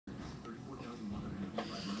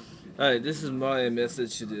Alright, this is my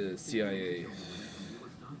message to the CIA.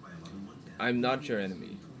 I'm not your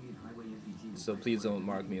enemy, so please don't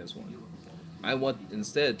mark me as one. I want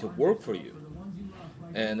instead to work for you.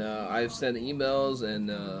 And I've sent emails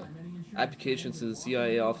and applications to the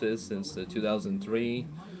CIA office since 2003,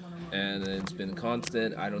 and it's been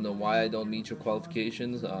constant. I don't know why I don't meet your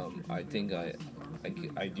qualifications. I think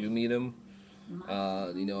I do meet them.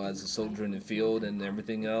 As a soldier in the field and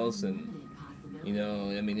everything else, and I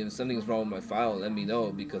mean, if something's wrong with my file, let me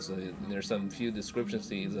know because there's some few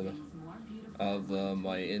discrepancies of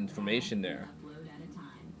my information there.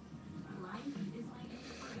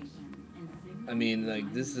 I mean,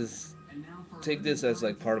 like this is take this as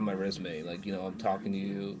like part of my resume. Like I'm talking to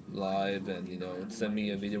you live, and send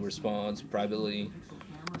me a video response privately,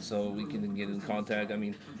 so we can get in contact. I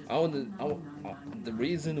mean, I want to. The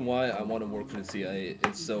reason why I want to work for the CIA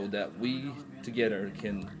is so that we together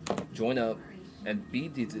can join up and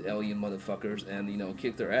beat these alien motherfuckers and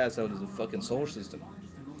kick their ass out of the fucking solar system.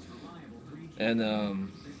 And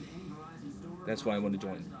that's why I want to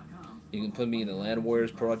join. You can put me in the Land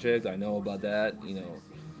Warriors project. I know about that.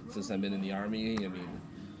 Since I've been in the army. I mean,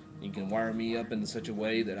 you can wire me up in such a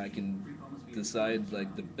way that I can decide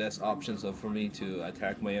like the best options of for me to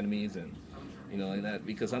attack my enemies and like that.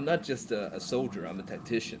 Because I'm not just a soldier. I'm a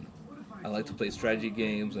tactician. I like to play strategy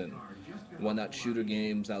games and whatnot shooter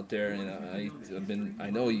games out there, and I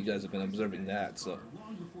know you guys have been observing that. So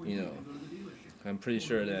you know I'm pretty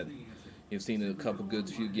sure that you've seen a couple good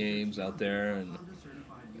few games out there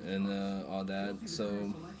and all that.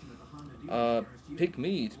 So uh, pick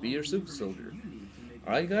me to be your super soldier.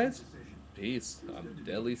 All right, guys. Peace. I'm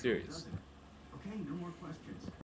deadly serious.